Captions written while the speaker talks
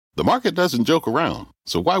The market doesn't joke around,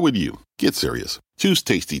 so why would you? Get serious. Choose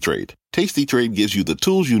Tasty Trade. Tasty Trade gives you the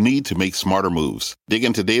tools you need to make smarter moves. Dig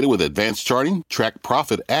into data with advanced charting, track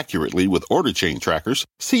profit accurately with order chain trackers,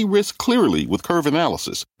 see risk clearly with curve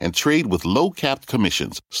analysis, and trade with low-capped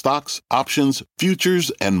commissions, stocks, options,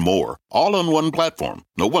 futures, and more. All on one platform.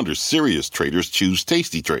 No wonder serious traders choose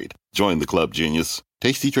Tasty Trade. Join the club, genius.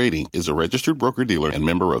 Tasty Trading is a registered broker-dealer and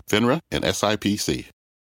member of FINRA and SIPC.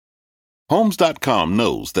 Homes.com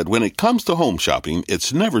knows that when it comes to home shopping,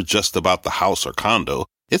 it's never just about the house or condo.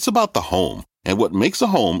 It's about the home. And what makes a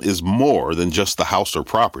home is more than just the house or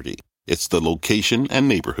property. It's the location and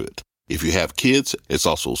neighborhood. If you have kids, it's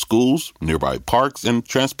also schools, nearby parks, and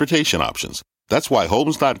transportation options. That's why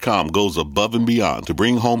Homes.com goes above and beyond to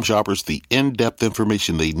bring home shoppers the in-depth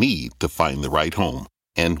information they need to find the right home.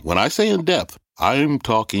 And when I say in-depth, I'm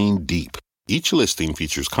talking deep. Each listing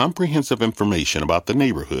features comprehensive information about the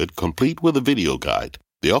neighborhood, complete with a video guide.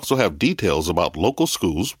 They also have details about local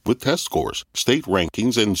schools with test scores, state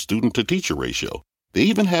rankings, and student-to-teacher ratio. They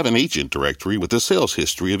even have an agent directory with the sales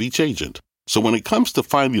history of each agent. So when it comes to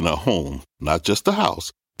finding a home, not just a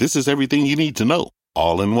house, this is everything you need to know,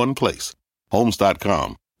 all in one place.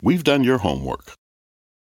 Homes.com. We've done your homework.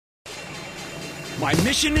 My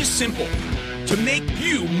mission is simple, to make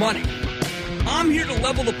you money. I'm here to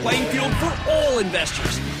level the playing field for all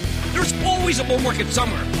investors. There's always a bull market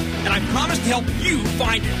somewhere, and I promise to help you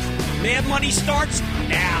find it. Mad Money starts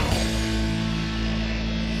now.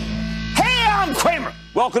 Hey, I'm Cramer.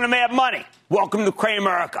 Welcome to Mad Money. Welcome to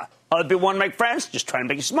Cramerica. Other people want to make friends, just trying to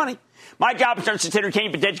make you some money. My job is not to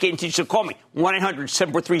entertain, but to educate and teach, so call me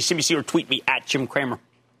 1-800-743-CBC or tweet me at Jim Cramer.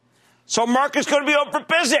 So Mark is going to be open for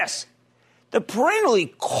business. The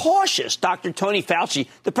perennially cautious Dr. Tony Fauci,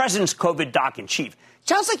 the president's COVID doc-in-chief,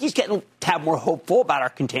 sounds like he's getting a tad more hopeful about our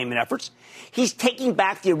containment efforts. He's taking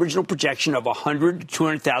back the original projection of 100 to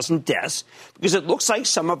 200,000 deaths because it looks like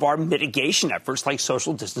some of our mitigation efforts, like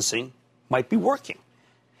social distancing, might be working.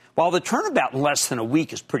 While the turnabout in less than a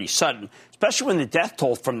week is pretty sudden, especially when the death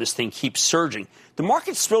toll from this thing keeps surging, the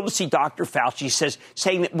market's thrilled to see Dr. Fauci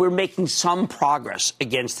saying that we're making some progress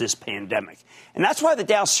against this pandemic. And that's why the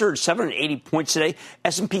Dow surged 780 points today.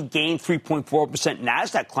 S&P gained 3.4%.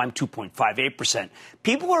 NASDAQ climbed 2.58%.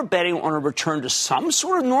 People are betting on a return to some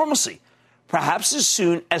sort of normalcy, perhaps as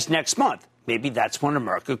soon as next month. Maybe that's when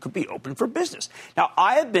America could be open for business. Now,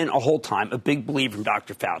 I have been a whole time a big believer in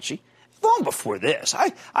Dr. Fauci. Long before this,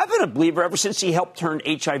 I've been a believer ever since he helped turn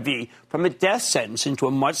HIV from a death sentence into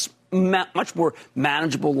a much more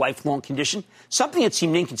manageable lifelong condition, something that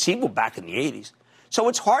seemed inconceivable back in the 80s. So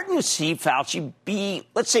it's hard to see Fauci be,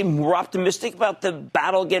 let's say, more optimistic about the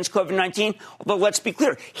battle against COVID-19. Although, let's be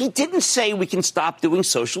clear, he didn't say we can stop doing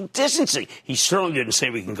social distancing. He certainly didn't say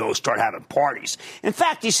we can go start having parties. In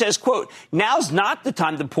fact, he says, quote, now's not the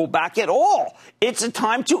time to pull back at all. It's a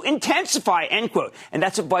time to intensify, end quote. And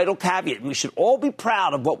that's a vital caveat. And we should all be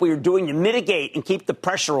proud of what we are doing to mitigate and keep the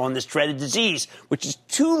pressure on this dreaded disease, which is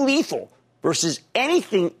too lethal versus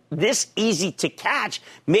anything this easy to catch,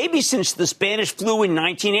 maybe since the Spanish flu in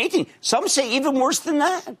 1918. Some say even worse than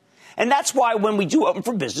that. And that's why when we do open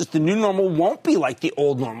for business, the new normal won't be like the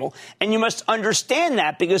old normal. And you must understand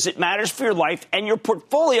that because it matters for your life and your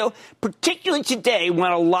portfolio, particularly today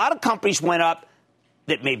when a lot of companies went up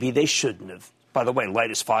that maybe they shouldn't have. By the way,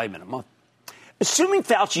 lightest volume in a month. Assuming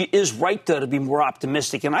Fauci is right, though, to be more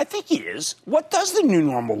optimistic, and I think he is, what does the new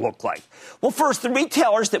normal look like? Well, first, the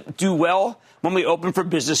retailers that do well when we open for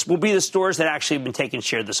business will be the stores that actually have been taking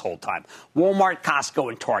share this whole time. Walmart, Costco,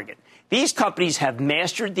 and Target. These companies have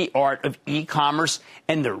mastered the art of e-commerce,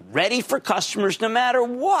 and they're ready for customers no matter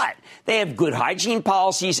what. They have good hygiene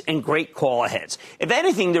policies and great call-aheads. If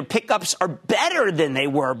anything, their pickups are better than they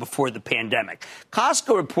were before the pandemic.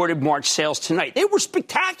 Costco reported March sales tonight. They were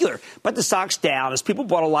spectacular, but the stock's down as people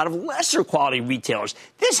bought a lot of lesser-quality retailers.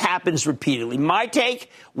 This happens repeatedly. My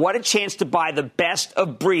take, what a chance to buy the best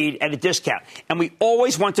of breed at a discount. And we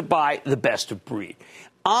always want to buy the best of breed.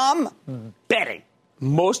 I'm betting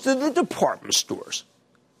most of the department stores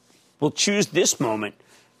will choose this moment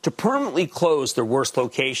to permanently close their worst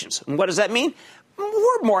locations. And what does that mean?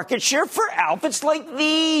 More market share for outfits like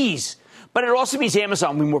these. But it also means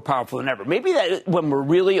Amazon will be more powerful than ever. Maybe that when we're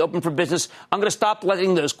really open for business, I'm going to stop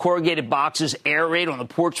letting those corrugated boxes aerate on the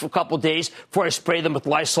porch for a couple of days before I spray them with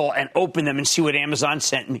Lysol and open them and see what Amazon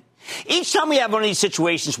sent me. Each time we have one of these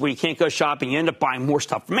situations where you can't go shopping, you end up buying more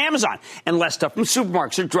stuff from Amazon and less stuff from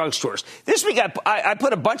supermarkets or drugstores. This week, I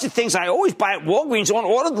put a bunch of things I always buy at Walgreens on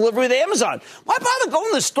auto delivery with Amazon. Why bother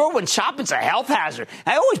going to the store when shopping's a health hazard?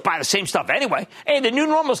 I always buy the same stuff anyway. Hey, the new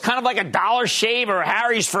normal is kind of like a Dollar Shave or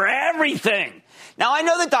Harry's for everything. Now, I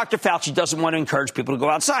know that Dr. Fauci doesn't want to encourage people to go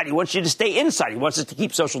outside. He wants you to stay inside. He wants us to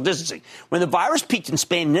keep social distancing. When the virus peaked in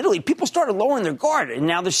Spain and Italy, people started lowering their guard, and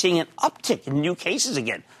now they're seeing an uptick in new cases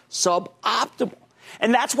again. Suboptimal.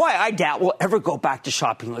 And that's why I doubt we'll ever go back to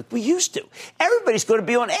shopping like we used to. Everybody's going to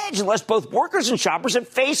be on edge unless both workers and shoppers have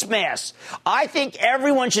face masks. I think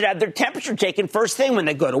everyone should have their temperature taken first thing when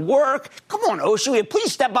they go to work. Come on, OSHA,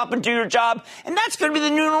 please step up and do your job. And that's going to be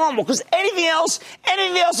the new normal, because anything else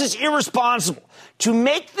is irresponsible. To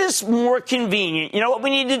make this more convenient, you know what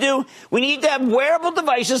we need to do? We need to have wearable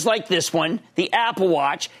devices like this one, the Apple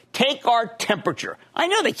Watch, take our temperature. I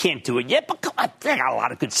know they can't do it yet, but come on, they got a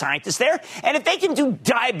lot of good scientists there. And if they can do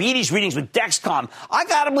diabetes readings with Dexcom, I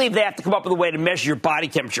got to believe they have to come up with a way to measure your body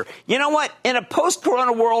temperature. You know what? In a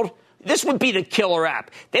post-corona world, this would be the killer app.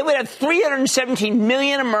 They would have 317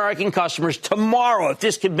 million American customers tomorrow if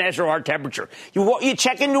this could measure our temperature. You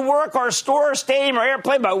check into work or a store or stadium or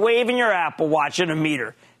airplane by waving your Apple Watch in a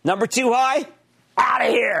meter. Number too high? Out of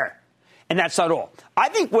here. And that's not all. I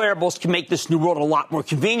think wearables can make this new world a lot more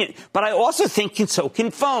convenient, but I also think so can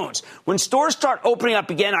phones. When stores start opening up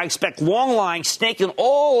again, I expect long lines snaking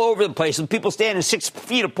all over the place with people standing 6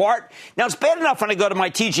 feet apart. Now, it's bad enough when I go to my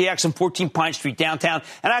TJX on 14 Pine Street downtown,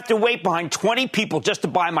 and I have to wait behind 20 people just to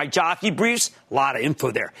buy my jockey briefs. A lot of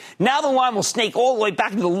info there. Now the line will snake all the way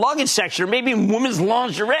back into the luggage section, or maybe women's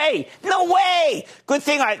lingerie. No way! Good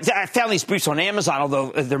thing I found these briefs on Amazon,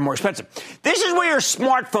 although they're more expensive. This is where your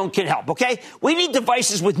smartphone can help, okay? We need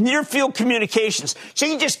devices with near-field communications, so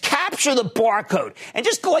you can just capture the barcode and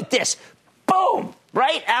just go like this. Boom!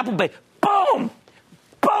 Right? Apple Pay. Boom!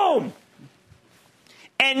 Boom!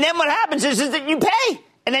 And then what happens is that you pay,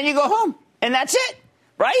 and then you go home, and that's it.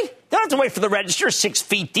 Right? Don't have to wait for the register 6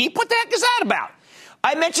 feet deep. What the heck is that about?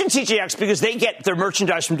 I mentioned TJX because they get their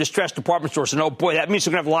merchandise from distressed department stores. And, oh, boy, that means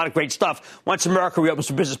they're going to have a lot of great stuff once America reopens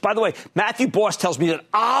for business. By the way, Matthew Boss tells me that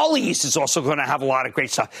Ollie's is also going to have a lot of great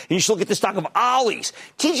stuff. And you should look at the stock of Ollie's.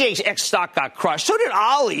 TJX stock got crushed. So did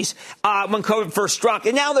Ollie's when COVID first struck.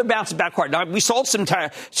 And now they're bouncing back hard. Now, we sold some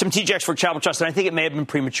TJX for Travel Trust, and I think it may have been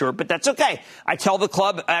premature, but that's okay. I tell the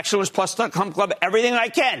club, ActionAlertsPlus.com club, everything I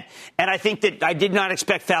can. And I think that I did not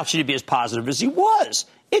expect Fauci to be as positive as he was.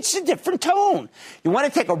 It's a different tone. You want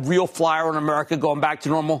to take a real flyer on America going back to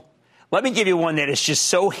normal? Let me give you one that is just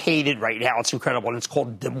so hated right now. It's incredible, and it's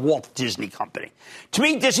called the Walt Disney Company. To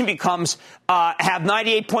me, Disney becomes have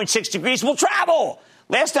 98.6 degrees. We'll travel.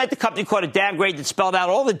 Last night, the company caught a downgrade that spelled out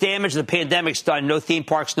all the damage the pandemic's done. No theme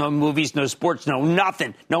parks, no movies, no sports, no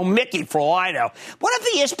nothing. No Mickey, for all I know. What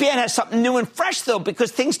if the ESPN has something new and fresh, though,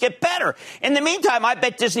 because things get better? In the meantime, I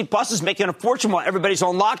bet Disney Plus is making a fortune while everybody's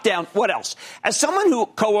on lockdown. What else? As someone who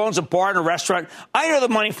co-owns a bar and a restaurant, I know the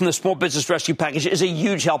money from the Small Business Rescue Package is a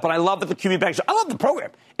huge help, and I love the community package. I love the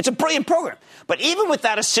program. It's a brilliant program. But even with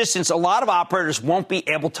that assistance, a lot of operators won't be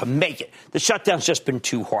able to make it. The shutdown's just been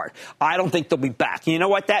too hard. I don't think they'll be back. You know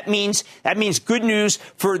what that means? That means good news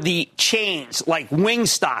for the chains like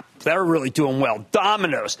Wingstop. They're really doing well.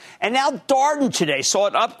 Domino's. And now Darden today saw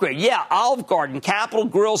an upgrade. Yeah, Olive Garden, Capitol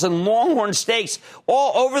Grills, and Longhorn Steaks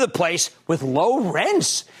all over the place with low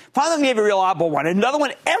rents. Finally, gave a reliable one. Another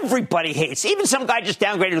one everybody hates. Even some guy just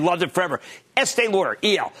downgraded who loved it forever. Estee Lauder,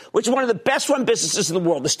 EL, which is one of the best-run businesses in the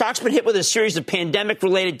world. The stock's been hit with a series of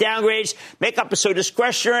pandemic-related downgrades. Makeup is so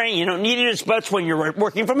discretionary. You don't need it as much when you're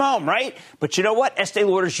working from home, right? But you know what? Estee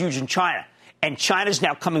Lauder's huge in China. And China's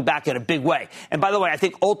now coming back in a big way. And by the way, I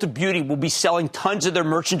think Ulta Beauty will be selling tons of their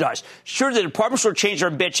merchandise. Sure, the department store chains are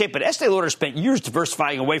in bad shape, but Estee Lauder spent years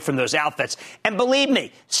diversifying away from those outfits. And believe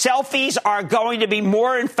me, selfies are going to be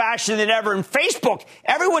more in fashion than ever. And Facebook,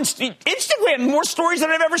 Instagram, more stories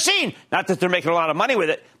than I've ever seen. Not that they're making a lot of money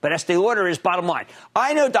with it, but Estee Lauder is bottom line.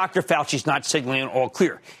 I know Dr. Fauci's not signaling all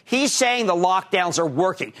clear. He's saying the lockdowns are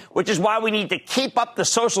working, which is why we need to keep up the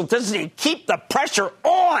social distancing, keep the pressure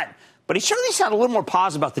on. But he certainly sounded a little more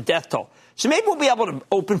positive about the death toll. So maybe we'll be able to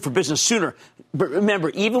open for business sooner. But remember,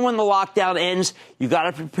 even when the lockdown ends, you got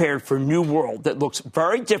to prepare for a new world that looks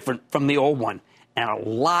very different from the old one and a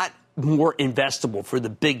lot more investable for the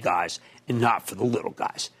big guys and not for the little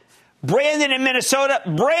guys. Brandon in Minnesota.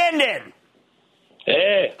 Brandon.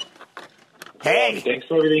 Hey. Hey. Thanks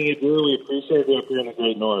for everything you do. We appreciate it up here in the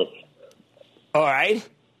Great North. All right.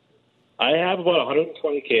 I have about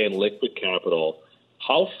 $120K in liquid capital.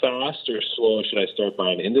 How fast or slow should I start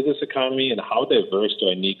buying into this economy, and how diverse do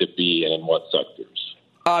I need to be, and in what sectors?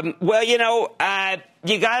 Well,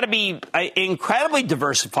 you got to be incredibly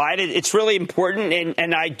diversified. It's really important,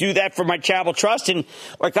 and I do that for my charitable trust. And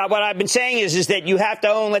what I've been saying is that you have to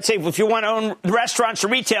own, let's say, if you want to own restaurants or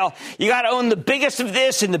retail, you got to own the biggest of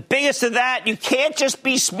this and the biggest of that. You can't just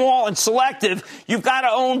be small and selective. You've got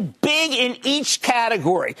to own big in each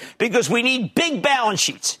category because we need big balance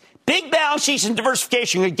sheets. Big balance sheets and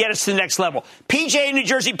diversification can get us to the next level. PJ in New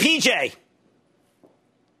Jersey. PJ.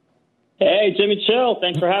 Hey, Jimmy Chill.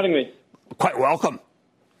 Thanks for having me. Quite welcome.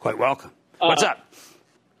 What's up?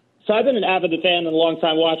 So I've been an avid fan and a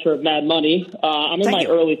long-time watcher of Mad Money. I'm in my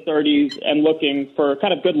early 30s and looking for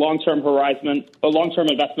kind of good long-term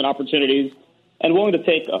investment opportunities and willing to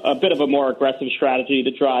take a bit of a more aggressive strategy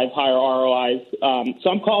to drive higher ROIs.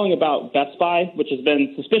 So I'm calling about Best Buy, which has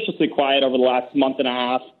been suspiciously quiet over the last month and a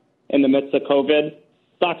half in the midst of COVID.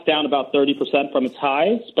 Stock's down about 30% from its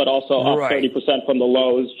highs, but also up 30% from the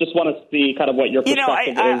lows. Just want to see kind of what your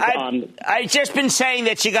perspective is on. I've just been saying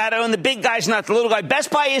that you got to own the big guys, not the little guy.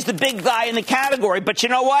 Best Buy is the big guy in the category, but you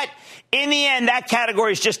know what? In the end, that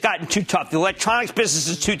category has just gotten too tough. The electronics business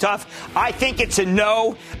is too tough. I think it's a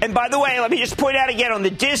no. And by the way, let me just point out again on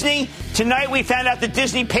the Disney. Tonight we found out that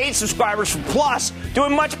Disney paid subscribers for Plus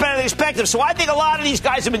doing much better than expected. So I think a lot of these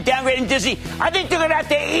guys have been downgrading Disney. I think they're going to have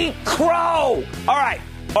to eat crow.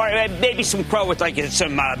 All right, maybe some crow with like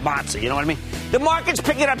some matzo, you know what I mean? The market's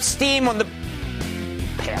picking up steam on the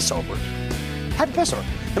Passover. Happy Passover.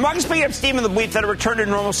 The market's picking up steam in the belief that a return to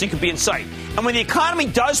normalcy could be in sight. And when the economy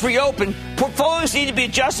does reopen, portfolios need to be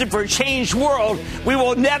adjusted for a changed world we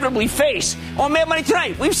will inevitably face. On Mad Money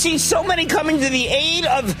Tonight, we've seen so many coming to the aid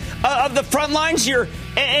of the front lines here,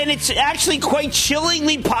 and it's actually quite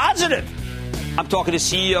chillingly positive. I'm talking to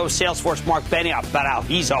CEO of Salesforce, Marc Benioff, about how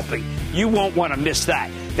he's helping. You won't want to miss that.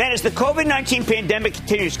 Then as the COVID-19 pandemic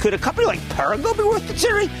continues, could a company like Perrigo be worth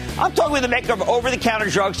considering? I'm talking with the maker of over-the-counter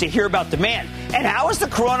drugs to hear about demand. And how is the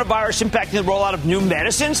coronavirus impacting the rollout of new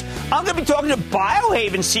medicines? I'm going to be talking to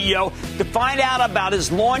Biohaven CEO to find out about his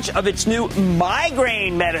launch of its new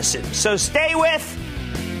migraine medicine. So stay with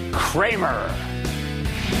Cramer.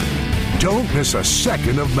 Don't miss a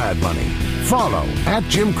second of Mad Money. Follow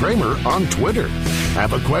 @Jim Cramer on Twitter.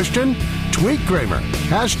 Have a question? Tweet Cramer.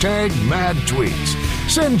 #MadTweets.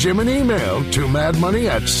 Send Jim an email to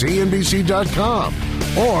madmoney@cnbc.com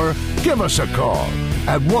or give us a call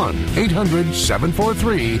at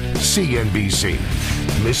 1-800-743-CNBC.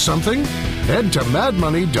 Miss something? Head to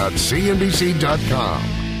madmoney.cnbc.com.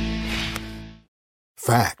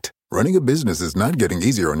 Fact. Running a business is not getting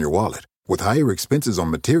easier on your wallet. With higher expenses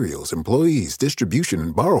on materials, employees, distribution,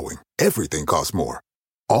 and borrowing, everything costs more.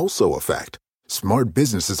 Also a fact. Smart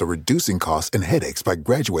businesses are reducing costs and headaches by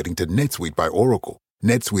graduating to NetSuite by Oracle.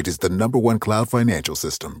 NetSuite is the #1 cloud financial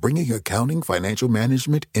system, bringing accounting, financial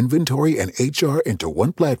management, inventory, and HR into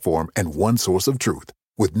one platform and one source of truth.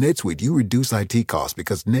 With NetSuite, you reduce IT costs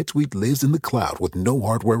because NetSuite lives in the cloud with no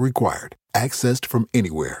hardware required. Accessed from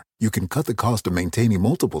anywhere, you can cut the cost of maintaining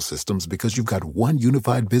multiple systems because you've got one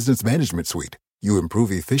unified business management suite. You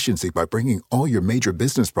improve efficiency by bringing all your major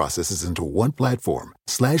business processes into one platform,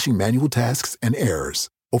 slashing manual tasks and errors.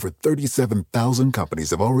 Over 37,000 companies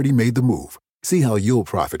have already made the move. See how you'll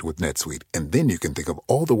profit with NetSuite, and then you can think of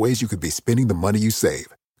all the ways you could be spending the money you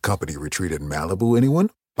save. Company retreat in Malibu,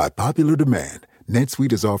 anyone? By popular demand,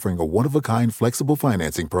 NetSuite is offering a one-of-a-kind flexible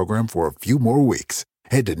financing program for a few more weeks.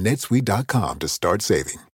 Head to netsuite.com to start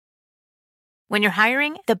saving. When you're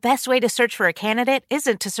hiring, the best way to search for a candidate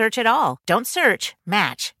isn't to search at all. Don't search,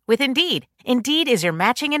 match with Indeed. Indeed is your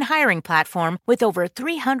matching and hiring platform with over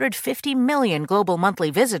 350 million global monthly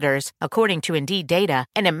visitors, according to Indeed data,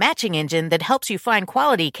 and a matching engine that helps you find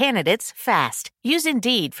quality candidates fast. Use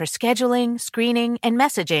Indeed for scheduling, screening, and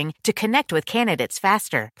messaging to connect with candidates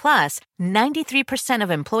faster. Plus, 93% of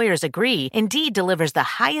employers agree Indeed delivers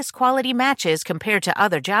the highest quality matches compared to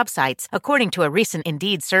other job sites, according to a recent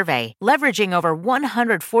Indeed survey. Leveraging over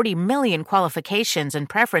 140 million qualifications and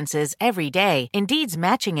preferences every day, Indeed's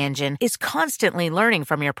matching engine is constantly learning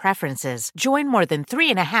from your preferences. Join more than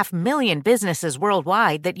 3.5 million businesses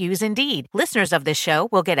worldwide that use Indeed. Listeners of this show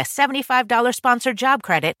will get a $75 sponsored job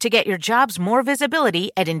credit to get your jobs more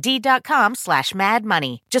visibility at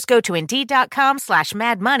Indeed.com/madmoney. Just go to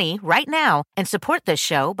Indeed.com/madmoney right now and support this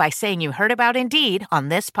show by saying you heard about Indeed on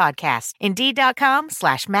this podcast.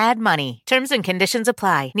 Indeed.com/madmoney. Terms and conditions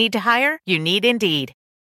apply. Need to hire? You need Indeed.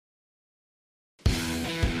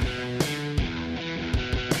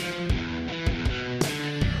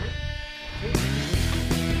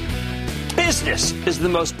 Business is the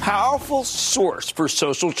most powerful source for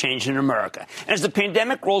social change in America. And as the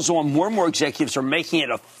pandemic rolls on, more and more executives are making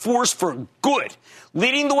it a force for good.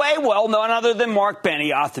 Leading the way, well, none other than Marc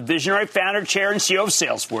Benioff, the visionary founder, chair, and CEO of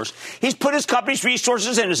Salesforce. He's put his company's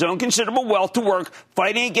resources and his own considerable wealth to work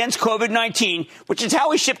fighting against COVID-19, which is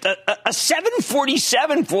how he shipped a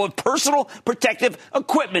 747 full of personal protective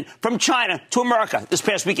equipment from China to America this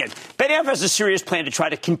past weekend. Benioff has a serious plan to try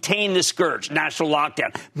to contain this scourge: national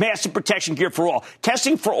lockdown, massive protection gear for all,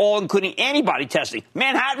 testing for all, including antibody testing,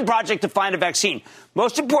 Manhattan Project to find a vaccine.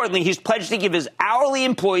 Most importantly, he's pledged to give his hourly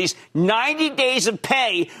employees 90 days of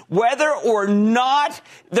pay, whether or not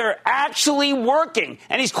they're actually working.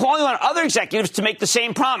 And he's calling on other executives to make the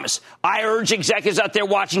same promise. I urge executives out there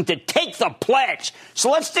watching to take the pledge.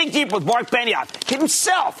 So let's dig deep with Marc Benioff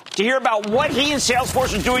himself to hear about what he and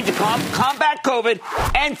Salesforce are doing to combat COVID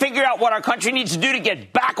and figure out what our country needs to do to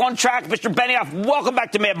get back on track. Mr. Benioff, welcome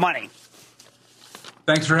back to Mad Money.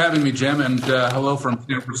 Thanks for having me, Jim, and hello from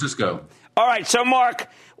San Francisco. All right, so, Mark,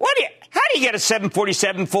 how do you get a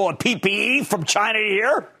 747 full of PPE from China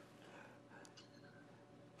here?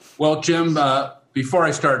 Well, Jim, before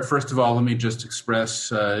I start, first of all, let me just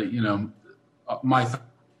express, my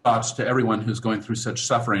thoughts to everyone who's going through such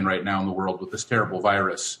suffering right now in the world with this terrible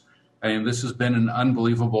virus. And this has been an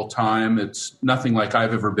unbelievable time. It's nothing like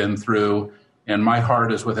I've ever been through, and my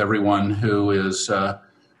heart is with everyone who is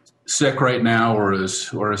sick right now or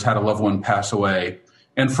has had a loved one pass away.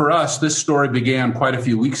 And for us, this story began quite a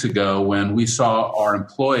few weeks ago when we saw our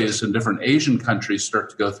employees in different Asian countries start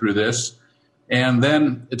to go through this. And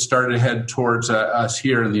then it started to head towards us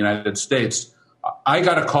here in the United States. I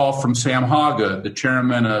got a call from Sam Haga, the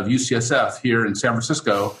chairman of UCSF here in San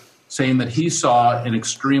Francisco, saying that he saw an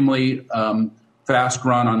extremely fast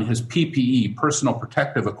run on his PPE, personal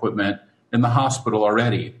protective equipment, in the hospital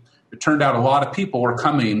already. It turned out a lot of people were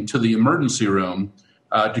coming to the emergency room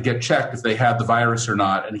to get checked if they had the virus or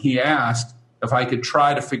not. And he asked if I could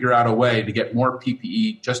try to figure out a way to get more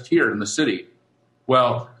PPE just here in the city.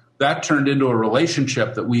 Well, that turned into a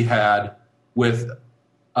relationship that we had with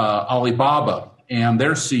Alibaba and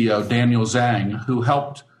their CEO, Daniel Zhang, who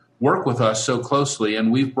helped work with us so closely.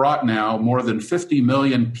 And we've brought now more than 50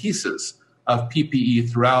 million pieces of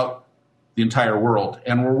PPE throughout the entire world.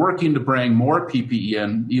 And we're working to bring more PPE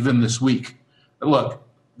in even this week. Look,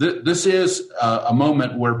 this is a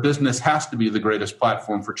moment where business has to be the greatest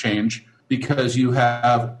platform for change because you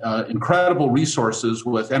have incredible resources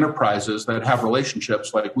with enterprises that have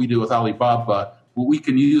relationships like we do with Alibaba. We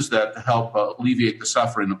can use that to help alleviate the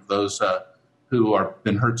suffering of those who have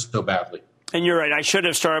been hurt so badly. And you're right. I should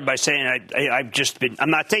have started by saying I'm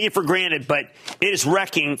not taking it for granted, but it is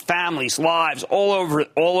wrecking families, lives all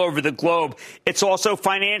over the globe. It's also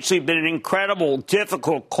financially been an incredible,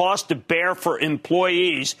 difficult cost to bear for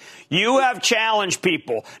employees. You have challenged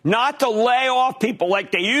people not to lay off people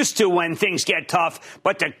like they used to when things get tough,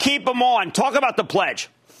 but to keep them on. Talk about the pledge.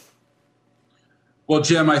 Well,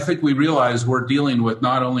 Jim, I think we realize we're dealing with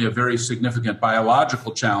not only a very significant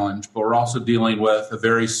biological challenge, but we're also dealing with a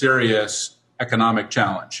very serious economic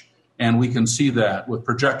challenge. And we can see that with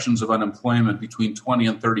projections of unemployment between 20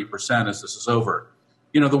 and 30% as this is over.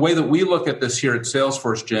 You know, the way that we look at this here at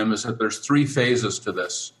Salesforce, Jim, is that there's three phases to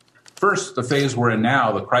this. First, the phase we're in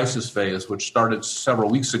now, the crisis phase, which started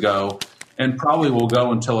several weeks ago and probably will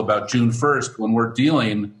go until about June 1st when we're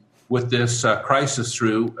dealing with this crisis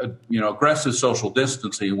through, aggressive social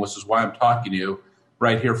distancing, which is why I'm talking to you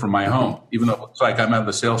right here from my home, even though it looks like I'm on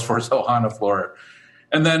the Salesforce Ohana floor.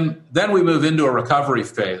 And then we move into a recovery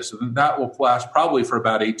phase, and that will last probably for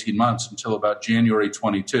about 18 months until about January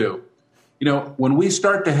 22. You know, when we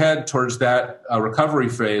start to head towards that recovery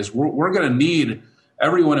phase, we're going to need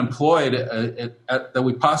everyone employed that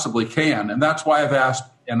we possibly can. And that's why I've asked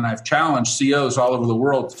and I've challenged CEOs all over the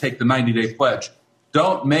world to take the 90-day pledge.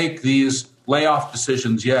 Don't make these layoff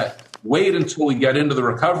decisions yet. Wait until we get into the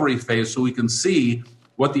recovery phase so we can see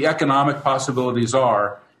what the economic possibilities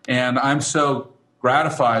are. And I'm so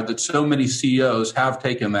gratified that so many CEOs have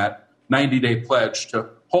taken that 90-day pledge to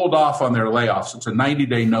hold off on their layoffs. It's a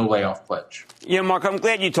 90-day no layoff pledge. Yeah, Mark, I'm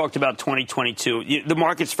glad you talked about 2022. The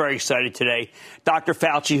market's very excited today. Dr.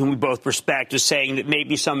 Fauci, whom we both respect, is saying that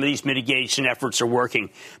maybe some of these mitigation efforts are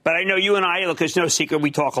working. But I know you and I, look, it's no secret,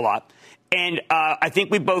 we talk a lot. And I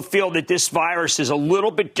think we both feel that this virus is a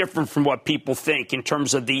little bit different from what people think in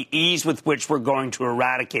terms of the ease with which we're going to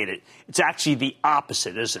eradicate it. It's actually the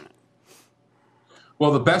opposite, isn't it?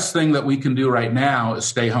 Well, the best thing that we can do right now is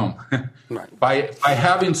stay home. Right. By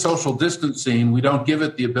having social distancing, we don't give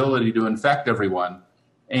it the ability to infect everyone.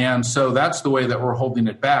 And so that's the way that we're holding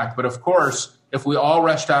it back. But of course, if we all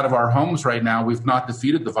rushed out of our homes right now, we've not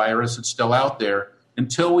defeated the virus. It's still out there.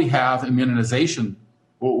 Until we have immunization,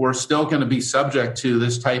 we're still going to be subject to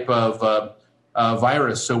this type of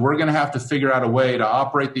virus. So we're going to have to figure out a way to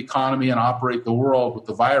operate the economy and operate the world with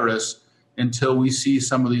the virus until we see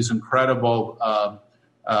some of these incredible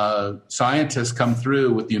scientists come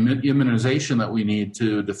through with the immunization that we need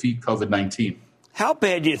to defeat COVID-19. How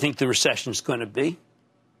bad do you think the recession is going to be?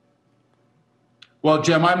 Well,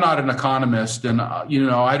 Jim, I'm not an economist, and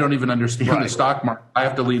I don't even understand the stock market. I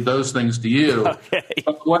have to leave those things to you. Okay.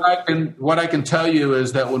 But what I can tell you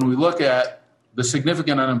is that when we look at the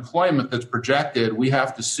significant unemployment that's projected, we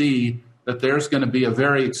have to see that there's going to be a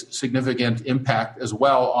very significant impact as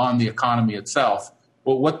well on the economy itself.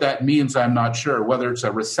 Well, what that means, I'm not sure. Whether it's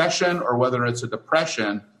a recession or whether it's a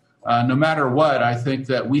depression, no matter what, I think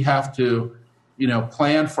that we have to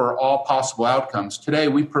plan for all possible outcomes. Today,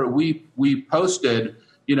 we posted,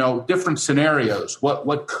 different scenarios.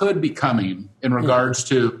 What could be coming in regards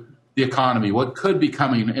to the economy? What could be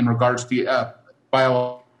coming in regards to the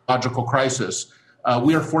biological crisis?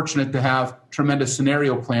 We are fortunate to have tremendous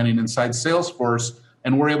scenario planning inside Salesforce,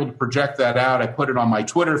 and we're able to project that out. I put it on my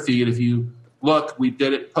Twitter feed. If you look, we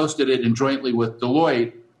posted it in jointly with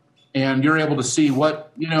Deloitte. And you're able to see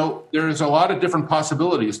there's a lot of different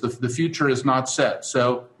possibilities. The future is not set.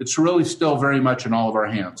 So it's really still very much in all of our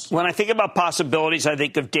hands. When I think about possibilities, I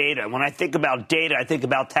think of data. When I think about data, I think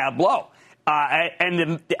about Tableau. And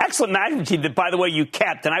the excellent management team that, by the way, you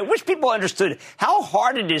kept. And I wish people understood how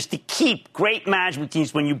hard it is to keep great management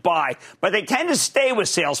teams when you buy. But they tend to stay with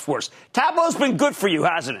Salesforce. Tableau's been good for you,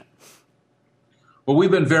 hasn't it? Well,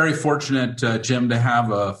 we've been very fortunate, Jim, to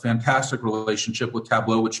have a fantastic relationship with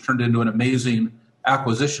Tableau, which turned into an amazing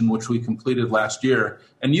acquisition, which we completed last year.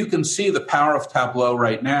 And you can see the power of Tableau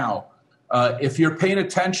right now. If you're paying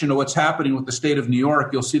attention to what's happening with the state of New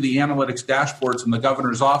York, you'll see the analytics dashboards in the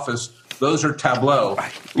governor's office. Those are Tableau.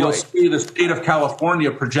 You'll see the state of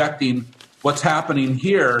California projecting what's happening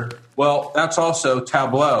here. Well, that's also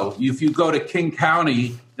Tableau. If you go to King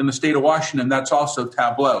County in the state of Washington, that's also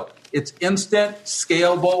Tableau. It's instant,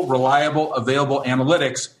 scalable, reliable, available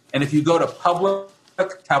analytics. And if you go to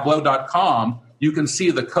publictableau.com, you can see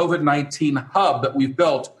the COVID-19 hub that we've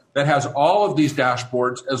built that has all of these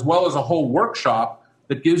dashboards, as well as a whole workshop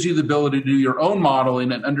that gives you the ability to do your own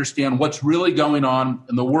modeling and understand what's really going on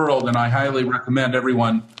in the world. And I highly recommend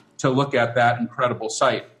everyone to look at that incredible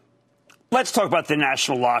site. Let's talk about the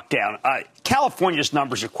national lockdown. California's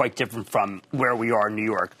numbers are quite different from where we are in New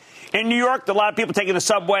York. In New York, a lot of people taking the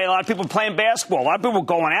subway, a lot of people playing basketball, a lot of people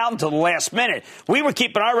going out until the last minute. We were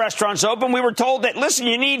keeping our restaurants open. We were told that, we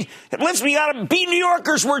got to be New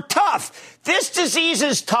Yorkers. We're tough. This disease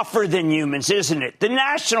is tougher than humans, isn't it? The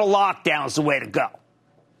national lockdown is the way to go.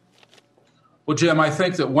 Well, Jim, I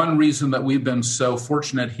think that one reason that we've been so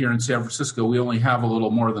fortunate here in San Francisco, we only have a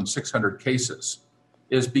little more than 600 cases,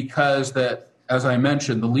 is because that, as I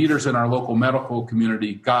mentioned, the leaders in our local medical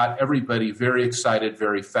community got everybody very excited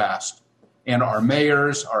very fast. And our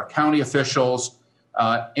mayors, our county officials,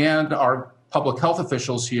 and our public health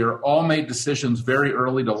officials here all made decisions very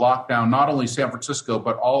early to lock down not only San Francisco,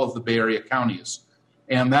 but all of the Bay Area counties.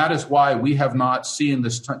 And that is why we have not seen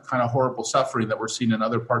this kind of horrible suffering that we're seeing in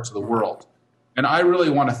other parts of the world. And I really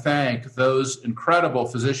want to thank those incredible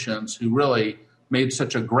physicians who really made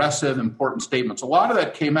such aggressive, important statements. A lot of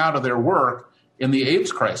that came out of their work in the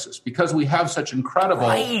AIDS crisis, because we have such incredible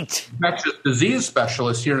infectious disease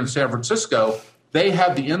specialists here in San Francisco. They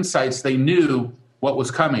had the insights. They knew what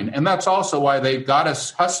was coming. And that's also why they got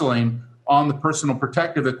us hustling on the personal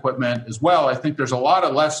protective equipment as well. I think there's a lot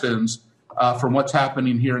of lessons from what's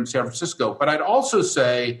happening here in San Francisco. But I'd also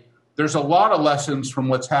say there's a lot of lessons from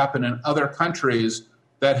what's happened in other countries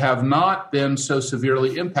that have not been so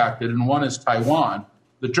severely impacted. And one is Taiwan.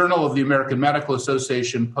 The Journal of the American Medical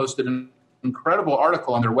Association posted an incredible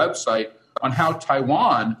article on their website on how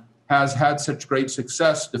Taiwan has had such great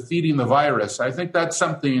success defeating the virus. I think that's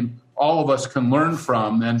something all of us can learn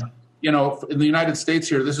from. And, in the United States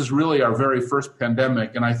here, this is really our very first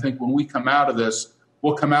pandemic. And I think when we come out of this,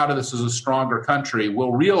 we'll come out of this as a stronger country.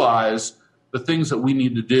 We'll realize the things that we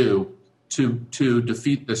need to do to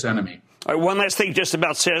defeat this enemy. All right, one last thing just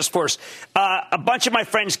about Salesforce. A bunch of my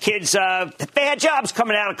friends' kids, they had jobs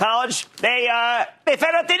coming out of college. They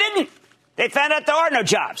found out they didn't. They found out there are no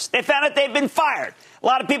jobs. They found out they've been fired. A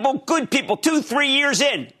lot of people, good people, 2-3 years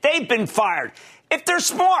in, they've been fired. If they're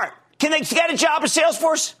smart, can they get a job at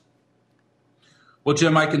Salesforce? Well,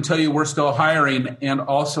 Jim, I can tell you we're still hiring, and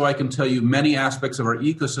also I can tell you many aspects of our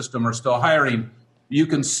ecosystem are still hiring. You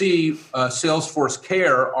can see Salesforce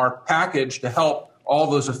Care, our package to help all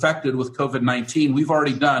those affected with COVID-19. We've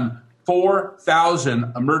already done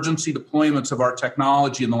 4,000 emergency deployments of our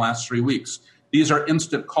technology in the last 3 weeks. These are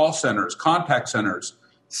instant call centers, contact centers,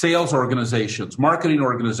 sales organizations, marketing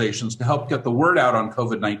organizations to help get the word out on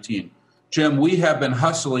COVID-19. Jim, we have been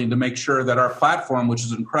hustling to make sure that our platform, which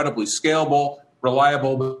is incredibly scalable,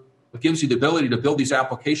 reliable, but gives you the ability to build these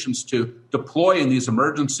applications to deploy in these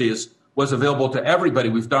emergencies, was available to everybody.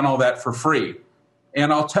 We've done all that for free.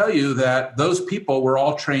 And I'll tell you that those people were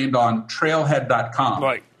all trained on trailhead.com.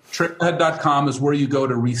 Right. Trailhead.com is where you go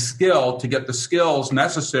to reskill to get the skills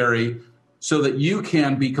necessary so that you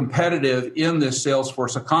can be competitive in this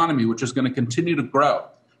Salesforce economy, which is going to continue to grow.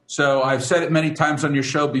 So I've said it many times on your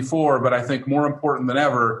show before, but I think more important than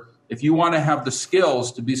ever, if you want to have the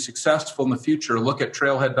skills to be successful in the future, look at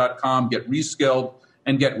trailhead.com, get reskilled,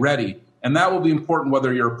 and get ready. And that will be important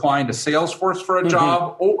whether you're applying to Salesforce for a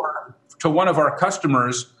job or to one of our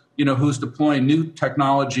customers, who's deploying new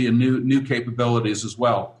technology and new capabilities as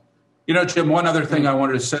well. Jim, one other thing I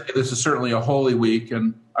wanted to say, this is certainly a Holy Week,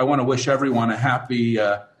 and I want to wish everyone a happy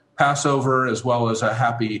Passover as well as a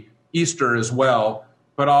happy Easter as well.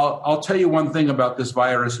 But I'll tell you one thing about this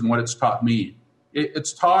virus and what it's taught me.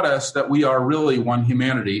 It's taught us that we are really one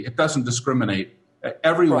humanity. It doesn't discriminate.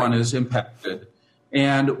 Everyone is impacted.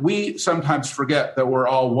 And we sometimes forget that we're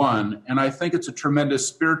all one. And I think it's a tremendous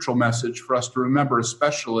spiritual message for us to remember,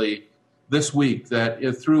 especially this week, that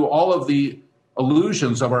through all of the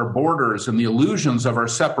illusions of our borders and the illusions of our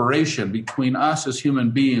separation between us as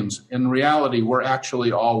human beings, in reality, we're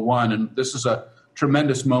actually all one. And this is a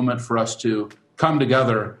tremendous moment for us to come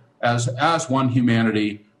together as one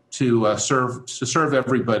humanity to serve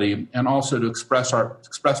everybody, and also to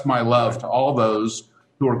express my love to all those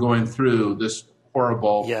who are going through this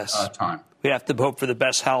horrible time. We have to hope for the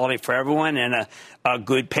best holiday for everyone, and a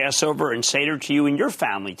good Passover and Seder to you and your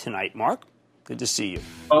family tonight, Marc. Good to see you.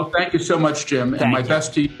 Oh, thank you so much, Jim. And my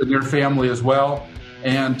best to you and your family as well.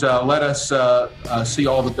 And let us see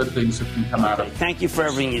all the good things that can come out of it. Thank you for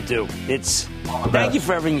everything you do. Thank you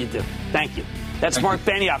for everything you do. Thank you. That's Marc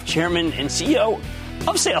Benioff, Chairman and CEO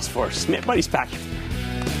of Salesforce. Mad Money's back.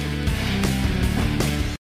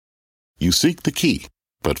 You seek the key,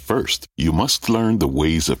 but first, you must learn the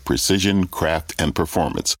ways of precision, craft, and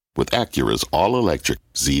performance with Acura's all-electric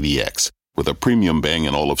ZDX. With a premium Bang &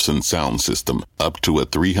 Olufsen sound system up to a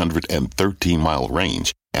 313-mile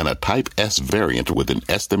range and a Type S variant with an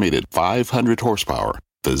estimated 500 horsepower,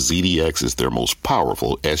 the ZDX is their most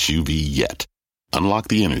powerful SUV yet. Unlock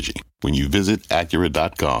the energy when you visit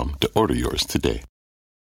Acura.com to order yours today.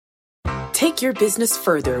 Take your business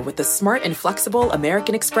further with the smart and flexible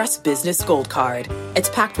American Express Business Gold Card. It's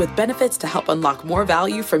packed with benefits to help unlock more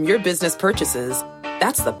value from your business purchases.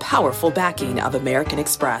 That's the powerful backing of American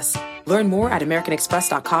Express. Learn more at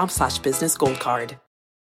americanexpress.com/business gold card.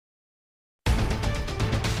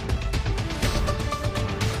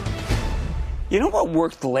 You know what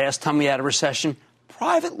worked the last time we had a recession?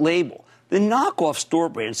 Private label, the knockoff store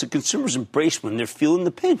brands that consumers embrace when they're feeling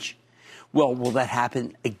the pinch. Well, will that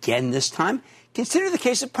happen again this time? Consider the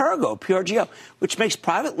case of Perrigo, PRGO, which makes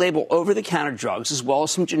private label over-the-counter drugs as well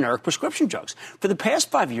as some generic prescription drugs. For the past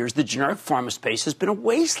 5 years, the generic pharma space has been a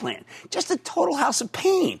wasteland, just a total house of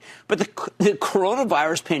pain. But the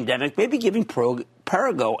coronavirus pandemic may be giving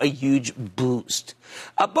Perrigo a huge boost,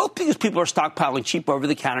 both because people are stockpiling cheap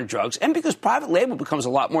over-the-counter drugs and because private label becomes a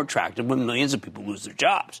lot more attractive when millions of people lose their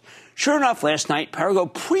jobs. Sure enough, last night,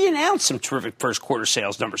 Perrigo pre-announced some terrific first-quarter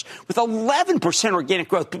sales numbers with 11% organic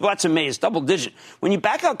growth. People, that's amazing, double-digit. When you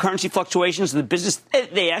back out currency fluctuations in the business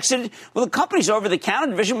they exited, well, the company's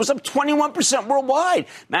over-the-counter division was up 21% worldwide.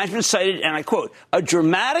 Management cited, and I quote, a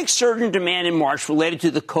dramatic surge in demand in March related to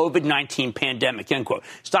the COVID-19 pandemic, end quote.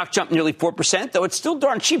 Stock jumped nearly 4%, though it's still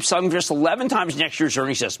darn cheap, selling just 11 times next year's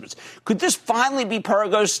earnings estimates. Could this finally be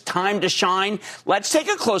Perrigo's time to shine? Let's take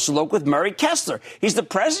a closer look with Murray Kessler. He's the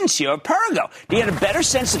president and CEO of Perrigo. Do you get a better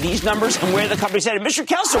sense of these numbers and where the company's headed? Mr.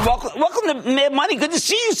 Kessler, welcome to Mad Money. Good to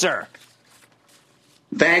see you, sir.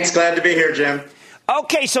 Thanks. Glad to be here, Jim.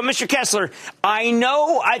 Okay, so Mr. Kessler,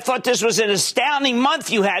 I thought this was an astounding month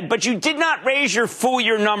you had, but you did not raise your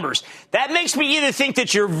full-year numbers. That makes me either think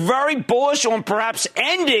that you're very bullish on perhaps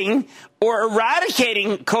ending or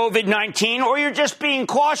eradicating COVID-19, or you're just being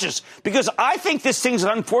cautious, because I think this thing's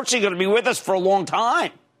unfortunately going to be with us for a long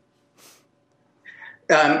time.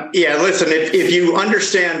 Listen, if you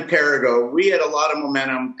understand Perrigo, we had a lot of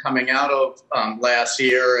momentum coming out of last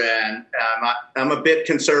year, and I'm a bit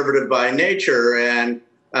conservative by nature, and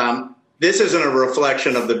this isn't a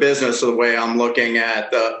reflection of the business the way I'm looking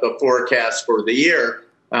at the forecast for the year.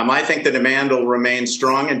 I think the demand will remain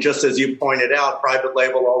strong, and just as you pointed out, private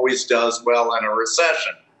label always does well in a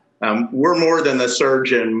recession. We're more than the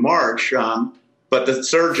surge in March, but the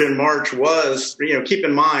surge in March was, keep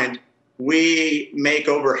in mind, we make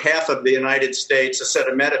over half of the United States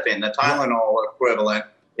acetaminophen, the Tylenol equivalent,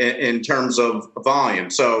 in terms of volume.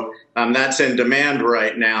 So that's in demand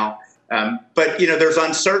right now. But, there's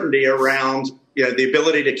uncertainty around, the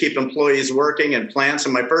ability to keep employees working in plants.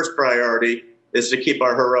 And my first priority is to keep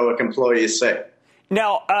our heroic employees safe.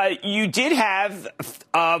 Now, you did have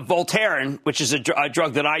Voltaren, which is a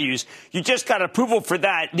drug that I use. You just got approval for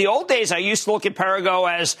that. The old days, I used to look at Perrigo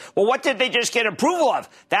as, well, what did they just get approval of?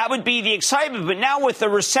 That would be the excitement. But now with the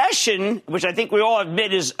recession, which I think we all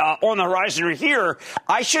admit is on the horizon or here,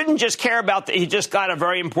 I shouldn't just care about that he just got a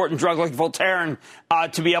very important drug like Voltaren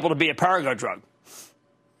to be able to be a Perrigo drug.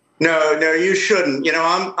 No, you shouldn't.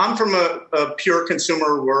 I'm from a pure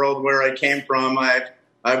consumer world where I came from.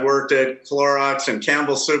 I've worked at Clorox and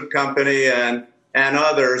Campbell Soup Company and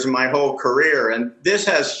others my whole career. And this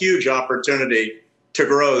has huge opportunity to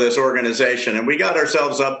grow this organization. And we got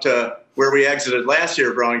ourselves up to where we exited last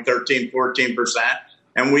year, growing 13, 14%.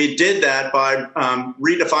 And we did that by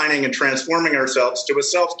redefining and transforming ourselves to a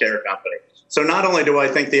self-care company. So not only do I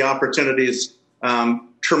think the opportunity is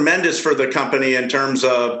tremendous for the company in terms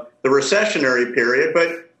of the recessionary period,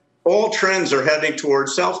 but all trends are heading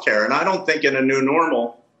towards self-care. And I don't think in a new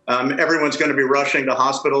normal, everyone's going to be rushing to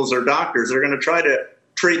hospitals or doctors. They're going to try to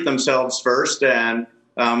treat themselves first. And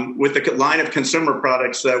with the line of consumer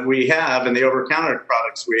products that we have and the over-counter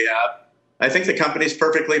products we have, I think the company's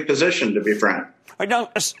perfectly positioned, to be frank.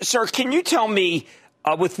 Now, sir, can you tell me,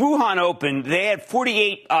 with Wuhan open, they had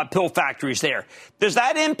 48 pill factories there. Does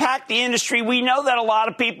that impact the industry? We know that a lot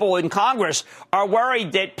of people in Congress are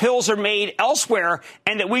worried that pills are made elsewhere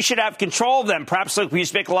and that we should have control of them. Perhaps like we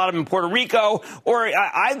used to make a lot of them in Puerto Rico, or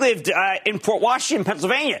I lived in Fort Washington,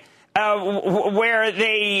 Pennsylvania, where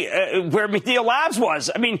McNeil Labs was.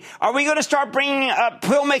 I mean, are we going to start bringing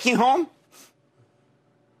pill making home?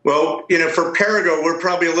 Well, for Perrigo, we're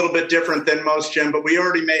probably a little bit different than most, Jim, but we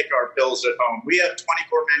already make our pills at home. We have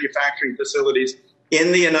 24 manufacturing facilities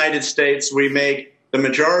in the United States. We make the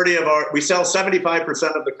majority of we sell 75%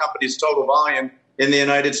 of the company's total volume in the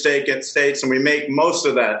United States, and we make most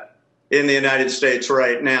of that in the United States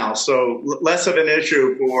right now. So less of an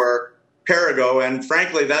issue for Perrigo. And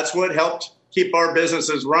frankly, that's what helped keep our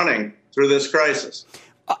businesses running through this crisis.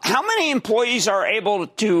 How many employees are able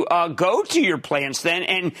to go to your plants then?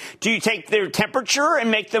 And do you take their temperature and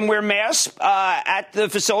make them wear masks at the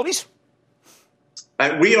facilities?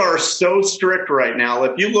 We are so strict right now.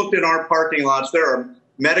 If you looked at our parking lots, there are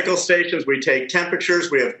medical stations. We take temperatures.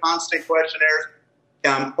 We have constant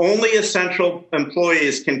questionnaires. Only essential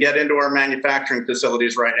employees can get into our manufacturing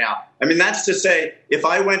facilities right now. I mean, that's to say, if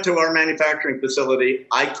I went to our manufacturing facility,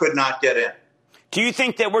 I could not get in. Do you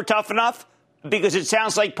think that we're tough enough? Because it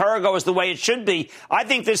sounds like Perrigo is the way it should be. I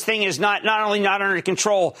think this thing is not only not under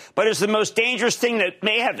control, but is the most dangerous thing that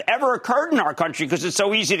may have ever occurred in our country because it's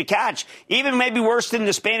so easy to catch. Even maybe worse than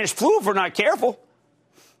the Spanish flu if we're not careful.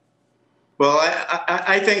 Well,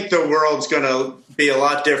 I think the world's going to be a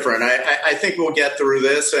lot different. I think we'll get through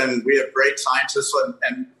this, and we have great scientists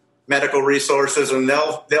and medical resources, and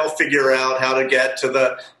they'll figure out how to get to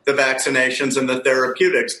the vaccinations and the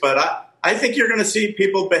therapeutics. But I think you're going to see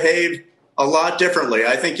people behave a lot differently.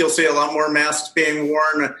 I think you'll see a lot more masks being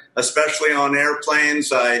worn, especially on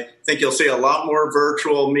airplanes. I think you'll see a lot more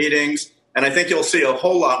virtual meetings, and I think you'll see a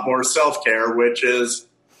whole lot more self-care, which is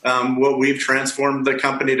what we've transformed the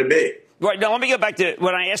company to be. Right. Now, let me go back to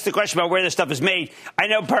when I asked the question about where this stuff is made. I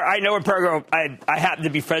know in Perrigo, I happen to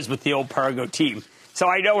be friends with the old Perrigo team, so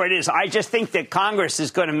I know where it is. I just think that Congress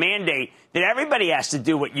is going to mandate that everybody has to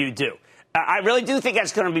do what you do. I really do think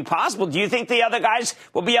that's going to be possible. Do you think the other guys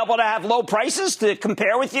will be able to have low prices to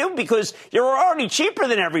compare with you? Because you're already cheaper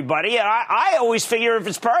than everybody. And I always figure if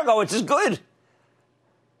it's Perrigo, it's as good.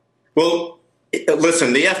 Well,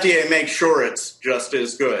 listen, the FDA makes sure it's just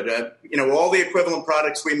as good. All the equivalent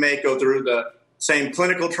products we make go through the same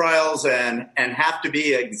clinical trials and have to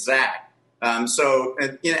be exact. And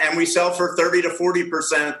we sell for 30 to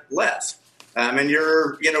 40% less. And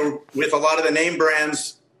you're, with a lot of the name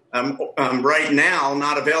brands right now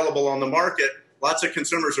not available on the market, lots of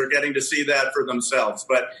consumers are getting to see that for themselves.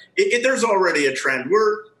 But there's already a trend.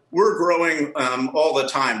 We're growing all the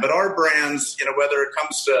time. But our brands, whether it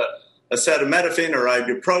comes to acetaminophen or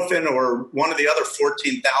ibuprofen or one of the other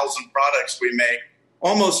 14,000 products we make,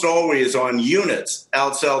 almost always on units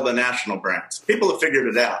outsell the national brands. People have figured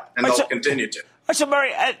it out, and they'll continue to. So,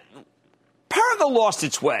 Barry, Perrigo lost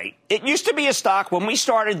its way. It used to be a stock when we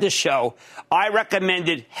started this show I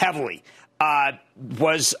recommended heavily.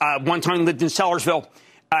 One time lived in Sellersville.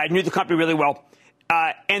 I knew the company really well.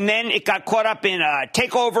 And then it got caught up in a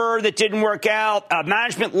takeover that didn't work out.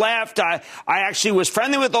 Management left. I actually was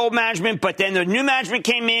friendly with old management, but then the new management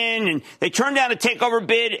came in and they turned down a takeover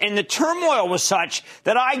bid. And the turmoil was such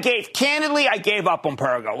that I gave up on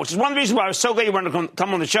Perrigo, which is one of the reasons why I was so glad you wanted to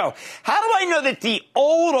come on the show. How do I know that the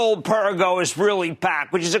old Perrigo is really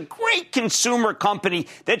back, which is a great consumer company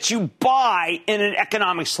that you buy in an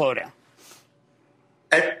economic slowdown?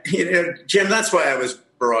 Jim, that's why I was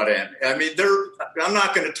brought in. I mean, I'm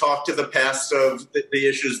not going to talk to the past of the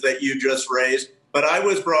issues that you just raised, but I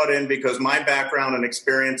was brought in because my background and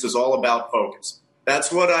experience is all about focus.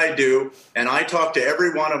 That's what I do, and I talk to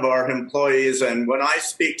every one of our employees, and when I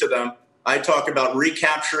speak to them, I talk about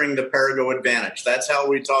recapturing the Perrigo advantage. That's how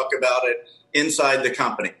we talk about it inside the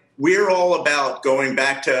company. We're all about going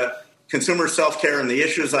back to consumer self-care and the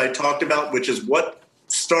issues I talked about, which is what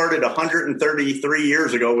started 133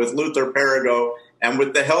 years ago with Luther Perrigo, and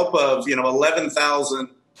with the help of 11,000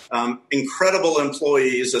 incredible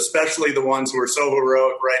employees, especially the ones who are so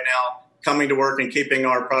heroic right now, coming to work and keeping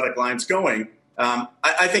our product lines going.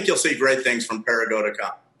 I think you'll see great things from Perrigo to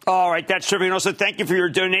come. All right, that's terrific. And also, thank you for your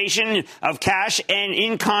donation of cash and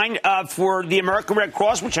in kind for the American Red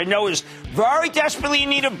Cross, which I know is very desperately in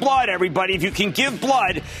need of blood, everybody, if you can give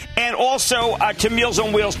blood. And also to Meals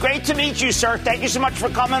on Wheels. Great to meet you, sir. Thank you so much for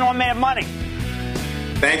coming on Mad Money.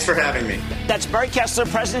 Thanks for having me. That's Barry Kessler,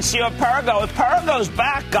 President and CEO of Perrigo. If Perrigo's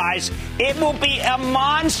back, guys, it will be a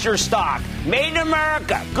monster stock. Made in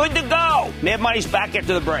America. Good to go. Mad Money's back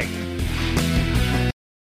after the break.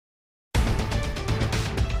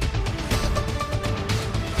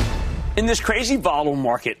 In this crazy volatile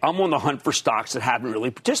market, I'm on the hunt for stocks that haven't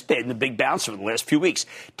really participated in the big bounce over the last few weeks.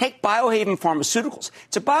 Take Biohaven Pharmaceuticals.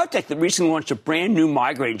 It's a biotech that recently launched a brand new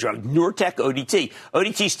migraine drug, Nurtec ODT.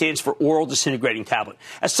 ODT stands for Oral Disintegrating Tablet.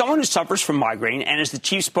 As someone who suffers from migraine and as the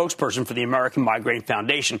chief spokesperson for the American Migraine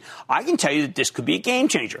Foundation, I can tell you that this could be a game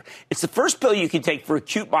changer. It's the first pill you can take for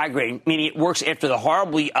acute migraine, meaning it works after the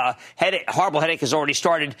horrible headache has already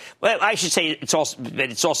started. Well, I should say it's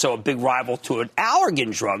also a big rival to an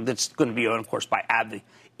Allergan drug that's going to be owned, of course, by AbbVie.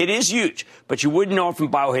 It is huge, but you wouldn't know it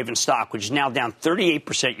from Biohaven stock, which is now down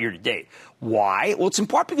 38% year to date. Why? Well, it's in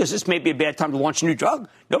part because this may be a bad time to launch a new drug.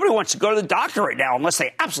 Nobody wants to go to the doctor right now unless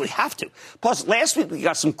they absolutely have to. Plus, last week we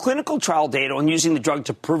got some clinical trial data on using the drug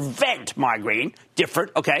to prevent migraine.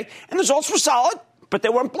 Different, okay? And the results were solid, but they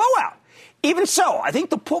weren't blowout. Even so, I think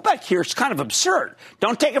the pullback here is kind of absurd.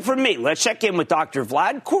 Don't take it from me. Let's check in with Dr.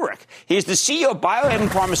 Vlad Couric. He's the CEO of Biohaven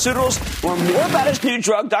Pharmaceuticals. Learn more about his new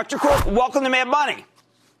drug. Dr. Couric, welcome to Mad Money.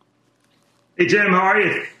 Hey, Jim, how are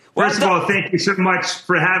you? First of all, thank you so much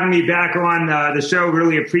for having me back on the show.